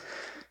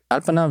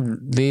 על פניו,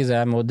 לי זה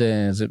היה מאוד,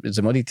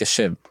 זה מאוד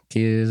התיישב,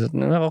 כי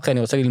אני אומר, אוקיי, אני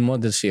רוצה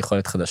ללמוד איזושהי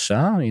יכולת חדשה,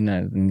 הנה,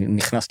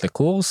 נכנס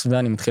לקורס,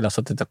 ואני מתחיל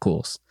לעשות את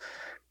הקורס.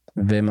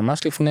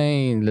 וממש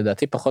לפני,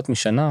 לדעתי פחות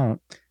משנה,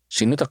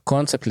 שינו את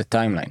הקונספט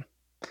לטיימליין.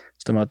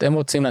 זאת אומרת, הם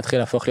רוצים להתחיל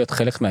להפוך להיות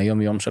חלק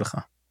מהיום יום שלך.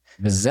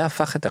 וזה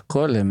הפך את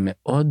הכל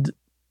למאוד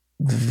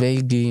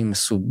וייגי,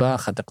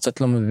 מסובך, אתה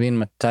קצת לא מבין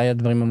מתי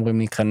הדברים אמורים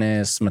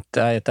להיכנס,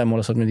 מתי אתה אמור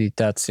לעשות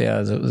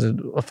מדיטציה, זה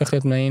הופך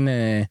להיות מעין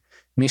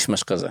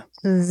מישמש כזה.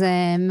 זה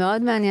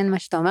מאוד מעניין מה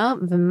שאתה אומר,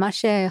 ומה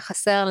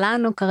שחסר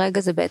לנו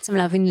כרגע זה בעצם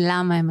להבין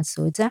למה הם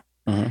עשו את זה.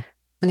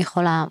 אני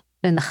יכולה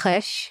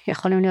לנחש,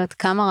 יכולים להיות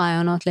כמה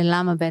רעיונות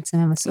ללמה בעצם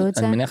הם עשו את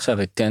זה. אני מניח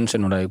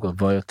שהריטנשן אולי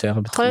גבוה יותר.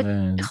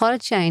 יכול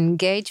להיות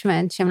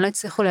שהאינגייג'מנט, שהם לא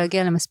הצליחו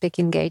להגיע למספיק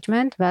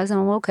אינגייג'מנט, ואז הם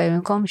אמרו, אוקיי,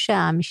 במקום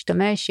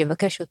שהמשתמש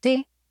יבקש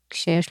אותי,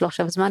 כשיש לו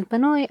עכשיו זמן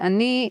פנוי,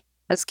 אני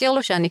אזכיר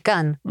לו שאני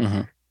כאן.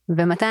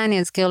 ומתי אני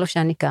אזכיר לו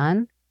שאני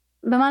כאן?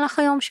 במהלך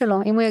היום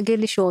שלו. אם הוא יגיד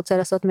לי שהוא רוצה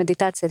לעשות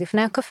מדיטציה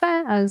לפני הקפה,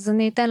 אז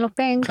אני אתן לו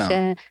פינג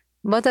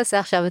בוא תעשה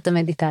עכשיו את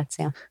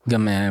המדיטציה.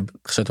 גם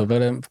כשאתה עובר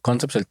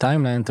לקונספט של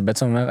טיימליין, אתה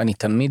בעצם אומר, אני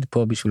תמיד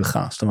פה בשבילך.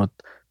 זאת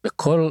אומרת,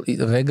 בכל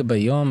רגע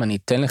ביום, אני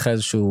אתן לך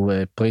איזשהו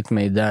פריט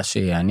מידע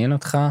שיעניין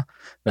אותך,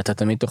 ואתה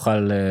תמיד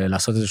תוכל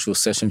לעשות איזשהו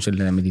סשן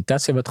של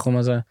מדיטציה בתחום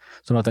הזה.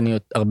 זאת אומרת, אני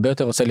הרבה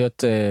יותר רוצה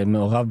להיות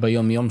מעורב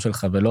ביום יום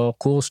שלך, ולא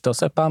קורס שאתה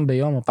עושה פעם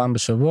ביום או פעם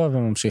בשבוע,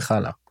 וממשיך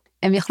הלאה.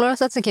 הם יכלו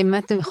לעשות את זה, כי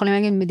באמת הם יכולים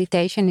להגיד,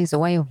 meditation is a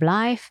way of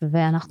life,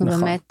 ואנחנו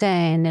באמת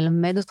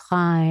נלמד אותך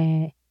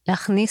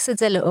להכניס את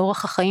זה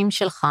לאורך החיים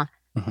שלך,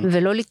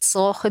 ולא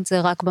לצרוך את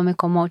זה רק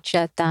במקומות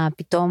שאתה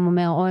פתאום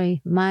אומר, אוי,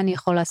 מה אני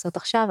יכול לעשות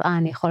עכשיו?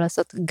 אני יכול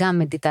לעשות גם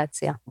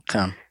מדיטציה.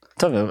 כן.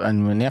 טוב,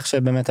 אני מניח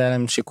שבאמת היה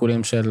להם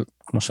שיקולים של,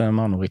 כמו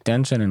שאמרנו,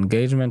 retention,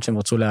 engagement, שהם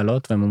רצו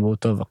להעלות, והם אמרו,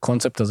 טוב,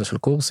 הקונספט הזה של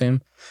קורסים,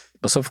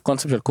 בסוף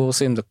קונספט של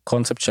קורסים זה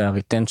קונספט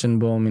שהריטנשן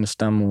בו מן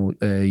הסתם הוא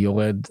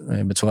יורד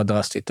בצורה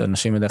דרסטית.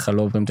 אנשים בדרך כלל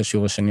לא עוברים את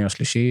השיעור השני או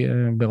השלישי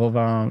ברוב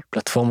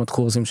הפלטפורמות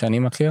קורסים שאני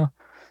מכיר,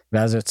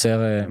 ואז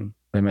יוצר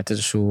באמת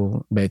איזשהו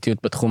בעייתיות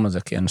בתחום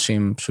הזה, כי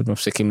אנשים פשוט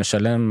מפסיקים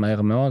לשלם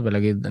מהר מאוד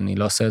ולהגיד אני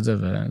לא עושה את זה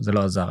וזה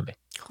לא עזר לי.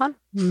 נכון,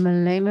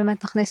 אבל אם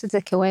באמת נכניס את זה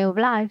כ-way of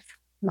life,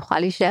 נוכל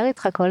להישאר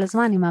איתך כל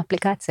הזמן עם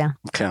האפליקציה.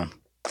 כן.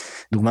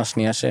 דוגמה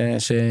שנייה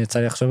שיצא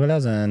לי לחשוב עליה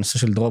זה הנושא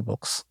של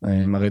דרופבוקס.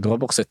 הרי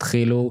דרופבוקס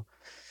התחילו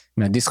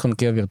מהדיסק און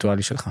קי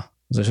הווירטואלי שלך.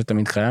 זה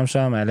שתמיד קיים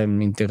שם, היה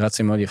להם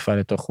אינטגרציה מאוד יפה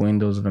לתוך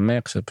ווינדוס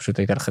ומק, שפשוט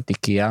הייתה לך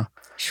תיקייה.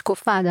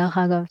 שקופה דרך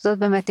אגב, זאת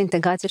באמת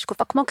אינטגרציה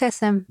שקופה כמו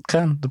קסם.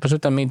 כן, זה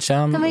פשוט תמיד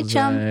שם. תמיד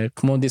שם.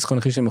 כמו דיסק און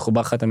קי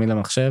שמחובר לך תמיד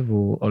למחשב,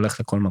 הוא הולך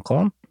לכל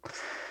מקום.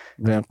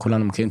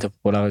 וכולנו מכירים את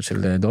הפופולריות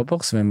של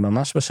דרופבוקס,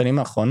 וממש בשנים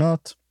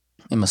האחרונות,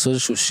 הם עשו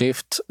איזשהו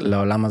שיפט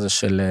לעולם הזה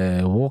של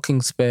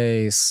working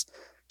space,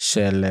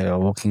 של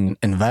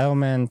working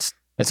environment,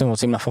 בעצם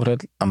רוצים להפוך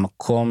להיות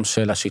המקום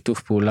של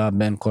השיתוף פעולה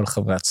בין כל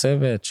חברי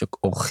הצוות,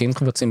 שעורכים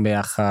קבוצים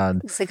ביחד.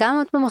 זה גם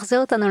עוד פעם מחזיר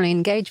אותנו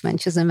לאינגייג'מנט,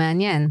 שזה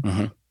מעניין.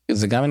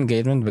 זה גם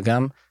אינגייג'מנט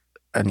וגם,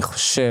 אני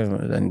חושב,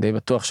 אני די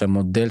בטוח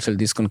שהמודל של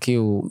דיסק און קי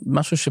הוא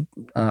משהו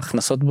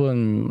שההכנסות בו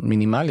הן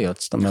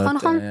מינימליות. זאת אומרת,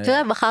 נכון.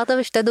 תראה, בחרת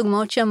בשתי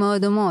דוגמאות שהן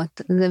מאוד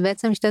דומות. זה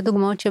בעצם שתי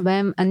דוגמאות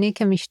שבהן אני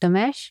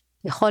כמשתמש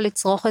יכול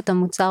לצרוך את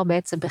המוצר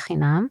בעצם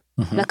בחינם,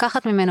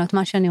 לקחת ממנו את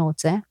מה שאני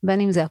רוצה,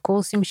 בין אם זה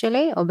הקורסים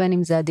שלי או בין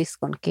אם זה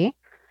הדיסק און קי.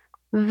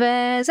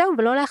 וזהו,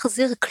 ולא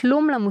להחזיר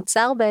כלום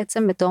למוצר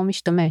בעצם בתור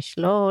משתמש,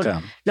 לא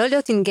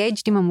להיות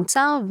engaged עם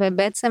המוצר,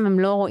 ובעצם הם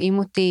לא רואים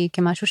אותי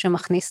כמשהו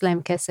שמכניס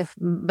להם כסף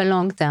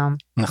בלונג טרם.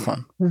 נכון.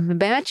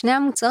 ובאמת שני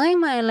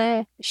המוצרים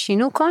האלה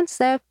שינו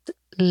קונספט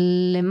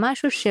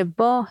למשהו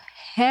שבו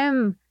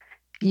הם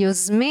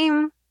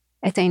יוזמים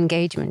את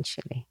האינגייג'מנט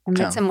שלי. הם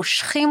בעצם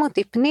מושכים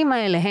אותי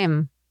פנימה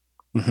אליהם.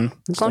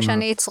 במקום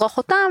שאני אצרוך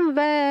אותם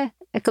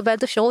ואקבל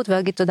את השירות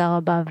ואגיד תודה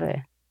רבה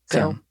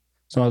וזהו.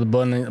 זאת אומרת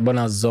בוא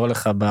נעזור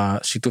לך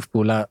בשיתוף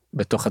פעולה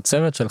בתוך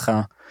הצוות שלך,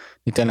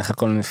 ניתן לך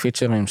כל מיני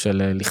פיצ'רים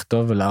של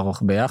לכתוב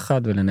ולערוך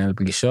ביחד ולנהל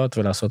פגישות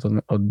ולעשות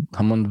עוד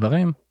המון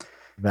דברים,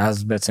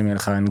 ואז בעצם יהיה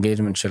לך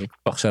אינגייג'מנט של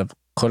עכשיו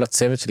כל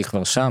הצוות שלי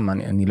כבר שם,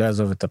 אני לא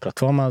אעזוב את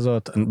הפלטפורמה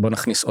הזאת, בוא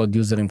נכניס עוד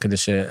יוזרים כדי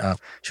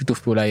שהשיתוף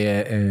פעולה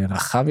יהיה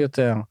רחב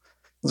יותר.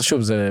 אז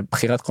שוב, זה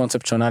בחירת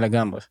קונספט שונה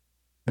לגמרי.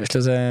 ויש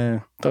לזה,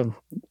 טוב,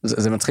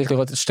 זה מצחיק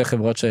לראות את שתי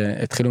חברות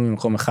שהתחילו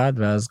ממקום אחד,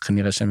 ואז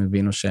כנראה שהם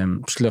הבינו שהם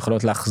פשוט לא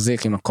יכולות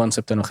להחזיק עם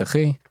הקונספט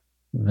הנוכחי.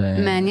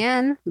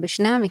 מעניין,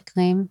 בשני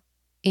המקרים,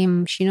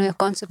 אם שינוי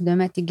הקונספט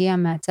באמת הגיע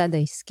מהצד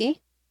העסקי,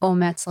 או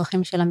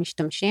מהצרכים של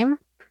המשתמשים,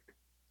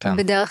 כן.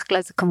 בדרך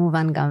כלל זה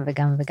כמובן גם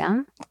וגם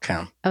וגם, כן.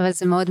 אבל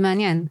זה מאוד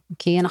מעניין,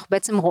 כי אנחנו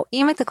בעצם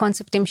רואים את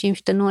הקונספטים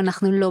שהשתנו,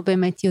 אנחנו לא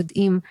באמת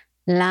יודעים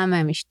למה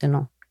הם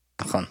השתנו.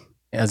 נכון.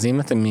 אז אם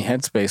אתם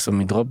מ-Headspace או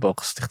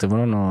מ-Dropbox, תכתבו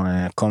לנו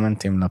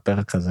קומנטים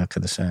לפרק הזה,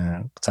 כדי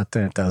שקצת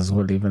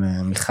תעזרו לי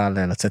ומיכל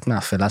לצאת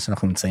מהאפלה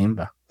שאנחנו נמצאים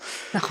בה.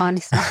 נכון,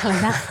 נשמח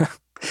לדעת.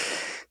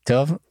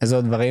 טוב, איזה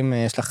עוד דברים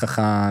יש לך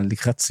ככה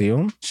לקראת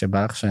סיום,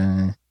 שבא לך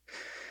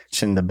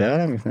שנדבר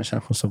עליהם לפני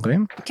שאנחנו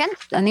סוגרים? כן,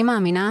 אני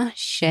מאמינה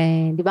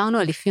שדיברנו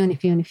על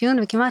אפיון,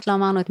 וכמעט לא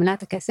אמרנו את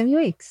מילת הקסם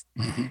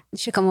UX,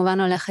 שכמובן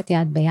הולכת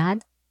יד ביד,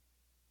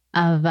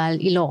 אבל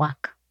היא לא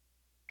רק.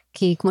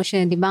 כי כמו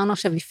שדיברנו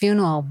עכשיו, אפיון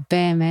הוא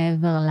הרבה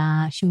מעבר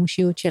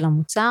לשימושיות של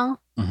המוצר,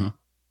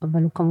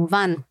 אבל הוא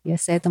כמובן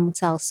יעשה את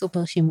המוצר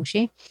סופר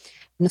שימושי.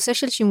 נושא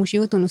של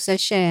שימושיות הוא נושא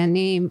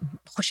שאני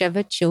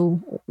חושבת שהוא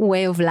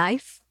way of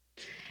life,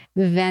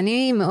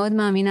 ואני מאוד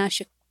מאמינה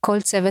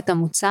שכל צוות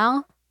המוצר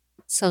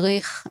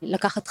צריך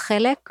לקחת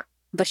חלק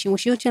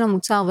בשימושיות של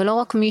המוצר, ולא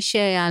רק מי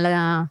שעל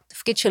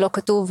התפקיד שלו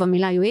כתוב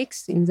המילה UX,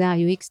 אם זה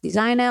ה-UX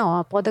דיזיינר או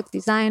הפרודקט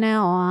דיזיינר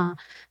או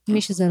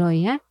מי שזה לא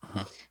יהיה.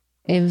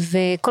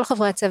 וכל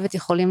חברי הצוות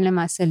יכולים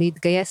למעשה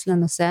להתגייס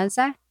לנושא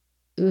הזה,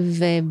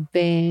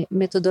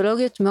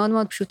 ובמתודולוגיות מאוד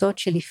מאוד פשוטות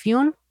של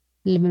אפיון,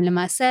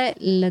 למעשה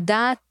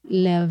לדעת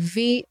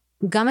להביא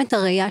גם את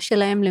הראייה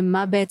שלהם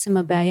למה בעצם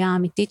הבעיה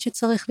האמיתית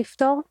שצריך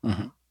לפתור,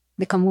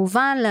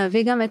 וכמובן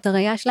להביא גם את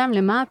הראייה שלהם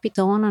למה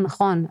הפתרון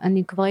הנכון.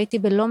 אני כבר הייתי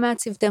בלא מעט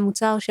צוותי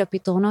מוצר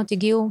שהפתרונות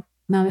הגיעו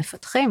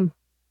מהמפתחים,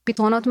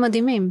 פתרונות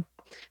מדהימים.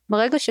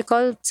 ברגע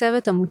שכל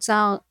צוות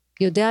המוצר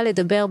יודע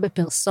לדבר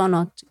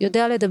בפרסונות,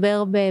 יודע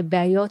לדבר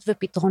בבעיות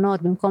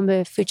ופתרונות, במקום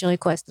בפיצ'ר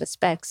ריקווסט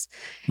וספקס,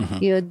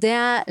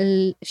 יודע,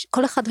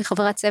 כל אחד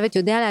מחברי הצוות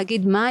יודע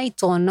להגיד מה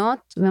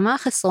היתרונות ומה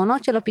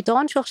החסרונות של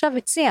הפתרון שהוא עכשיו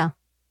הציע,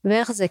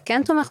 ואיך זה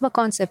כן תומך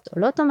בקונספט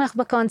או לא תומך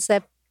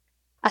בקונספט.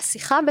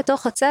 השיחה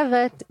בתוך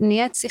הצוות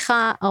נהיית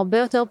שיחה הרבה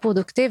יותר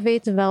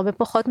פרודוקטיבית, והרבה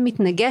פחות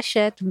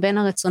מתנגשת בין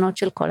הרצונות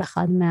של כל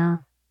אחד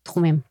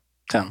מהתחומים.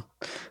 כן,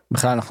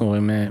 בכלל אנחנו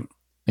רואים,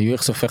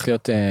 ה-UX הופך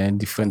להיות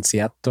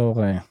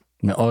דיפרנציאטור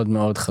מאוד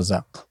מאוד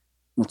חזק.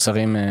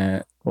 מוצרים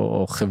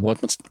או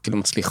חברות כאילו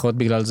מצליחות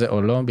בגלל זה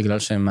או לא, בגלל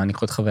שהן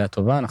מעניקות חוויה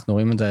טובה. אנחנו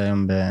רואים את זה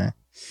היום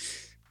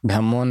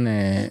בהמון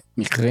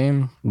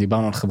מקרים.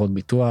 דיברנו על חברות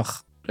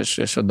ביטוח,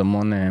 יש עוד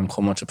המון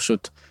מקומות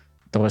שפשוט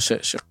אתה רואה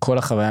שכל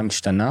החוויה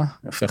משתנה,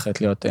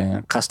 הופכת להיות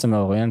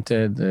customer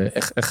oriented,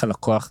 איך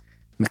הלקוח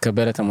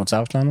מקבל את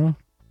המוצר שלנו.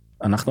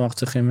 אנחנו רק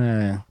צריכים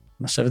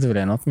לשבת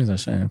וליהנות מזה,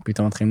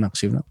 שפתאום מתחילים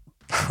להקשיב לנו.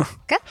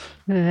 כן,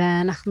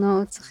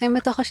 ואנחנו צריכים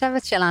בתוך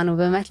השבט שלנו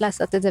באמת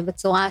לעשות את זה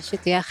בצורה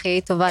שתהיה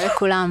הכי טובה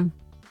לכולם.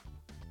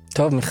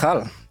 טוב,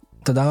 מיכל,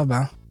 תודה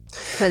רבה.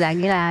 תודה,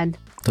 גלעד.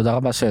 תודה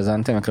רבה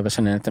שהאזנתם, מקווה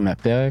שנהנתם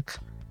מהפרק.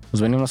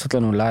 מוזמנים לעשות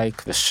לנו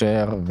לייק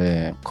ושאר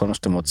וכל מה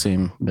שאתם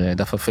רוצים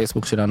בדף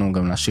הפייסבוק שלנו,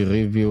 גם להשאיר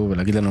ריוויו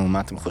ולהגיד לנו מה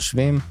אתם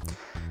חושבים.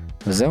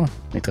 וזהו,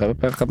 נתראה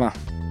בפרק הבא.